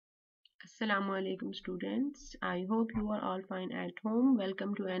Assalamu alaikum students. I hope you are all fine at home.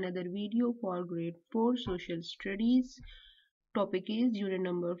 Welcome to another video for grade 4 social studies. Topic is unit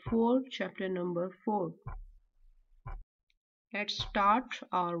number 4, chapter number 4. Let's start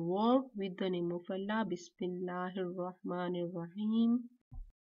our work with the name of Allah. Bismillahir Rahmanir Rahim.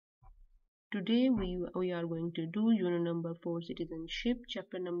 Today we are going to do unit number 4, citizenship,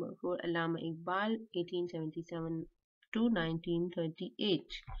 chapter number 4, Allama Iqbal, 1877 to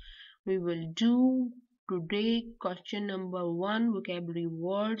 1938. We will do today question number 1, vocabulary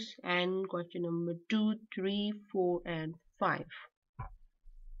words, and question number 2, 3, 4 and 5.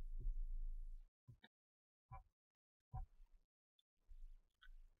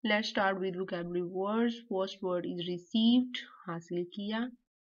 Let's start with vocabulary words. First word is received, हासिल किया,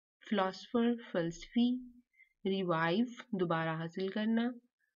 philosopher, falsafi, revive, दोबारा हासिल करना,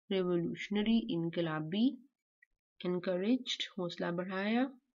 revolutionary, इनकलाबी, encouraged, हौसला बढ़ाया,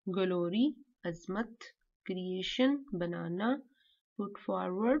 glory, अजमत, creation, बनाना, put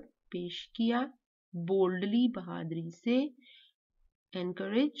forward, पेश किया, boldly, बहादुरी से,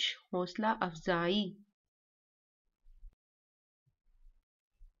 encourage, हौसला अफजाई.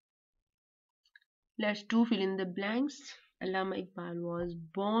 Let's do fill in the blanks. Allama Iqbal was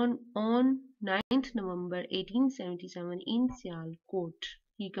born on 9th November 1877 in Sialkot.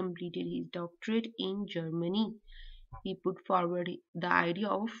 He completed his doctorate in Germany. He put forward the idea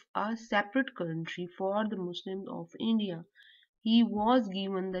of a separate country for the Muslims of India. He was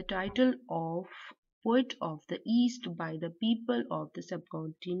given the title of Poet of the East by the people of the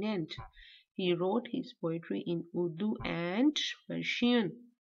subcontinent. He wrote his poetry in Urdu and Persian.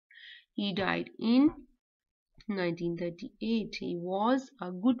 He died in 1938. He was a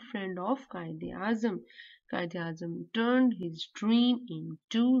good friend of Quaid-e-Azam. Quaid-e-Azam turned his dream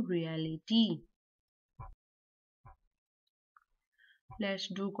into reality. Let's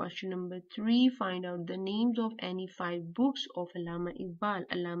do question number 3. Find out the names of any 5 books of Allama Iqbal.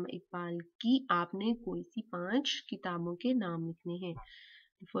 Allama Iqbal की आपने कोई सी 5 किताबों के नाम लिखने हैं.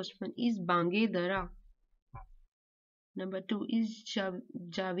 The first one is बांगे दरा. Number 2 is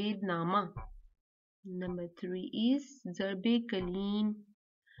Javed नामा. Number 3 is ज़रबे Kaleem.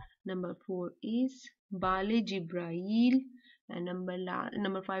 Number 4 is बाले जिब्राइल. And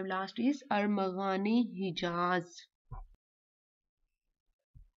number 5 last is अरमगाने हिजाज.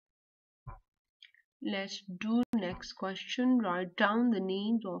 Let's do next question. Write down the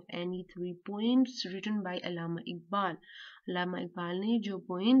names of any 3 poems written by Allama Iqbal. Allama Iqbal ने जो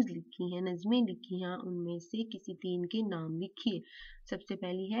poems लिखी हैं, नज़में लिखी हैं, उनमें से किसी 3 के नाम लिखिए. सबसे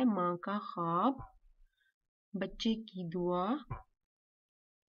पहली है माँ का ख्वाब, बच्चे की दुआ,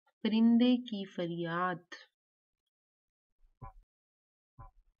 परिंदे की फरियाद.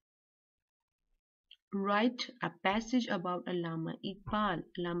 Write a passage about Allama Iqbal.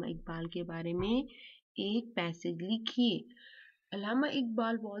 Allama Iqbal के बारे में एक passage लिखिए. Allama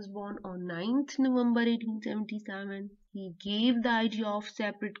Iqbal was born on 9th November 1877. He gave the idea of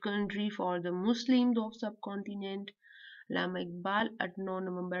separate country for the Muslims of subcontinent. Allama Iqbal 9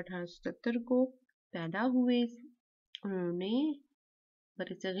 नवंबर 1877 को पैदा हुए. उन्होंने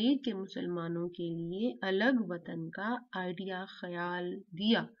बरसगीर के मुसलमानों के लिए अलग वतन का आइडिया ख्याल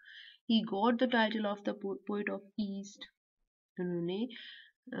दिया. He got the title of the Poet of East. उन्होंने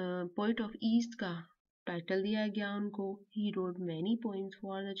Poet of East का टाइटल दिया गया उनको. He wrote many poems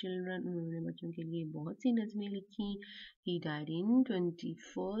for the children. उन्होंने बच्चों के लिए बहुत सी नज़में लिखी. He died in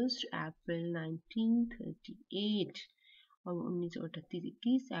 21st April 1938. और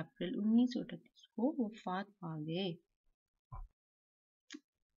 21 अप्रैल 1938 को वफात पा गए.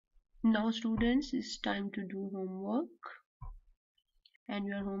 Now students, it's time to do homework. And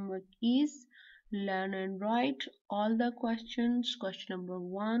your homework is learn and write all the questions. Question number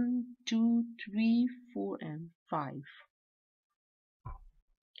 1, 2, 3, 4 and 5.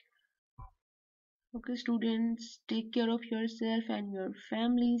 Okay students, take care of yourself and your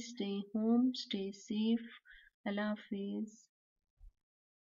family. Stay home, stay safe. Allah Hafiz.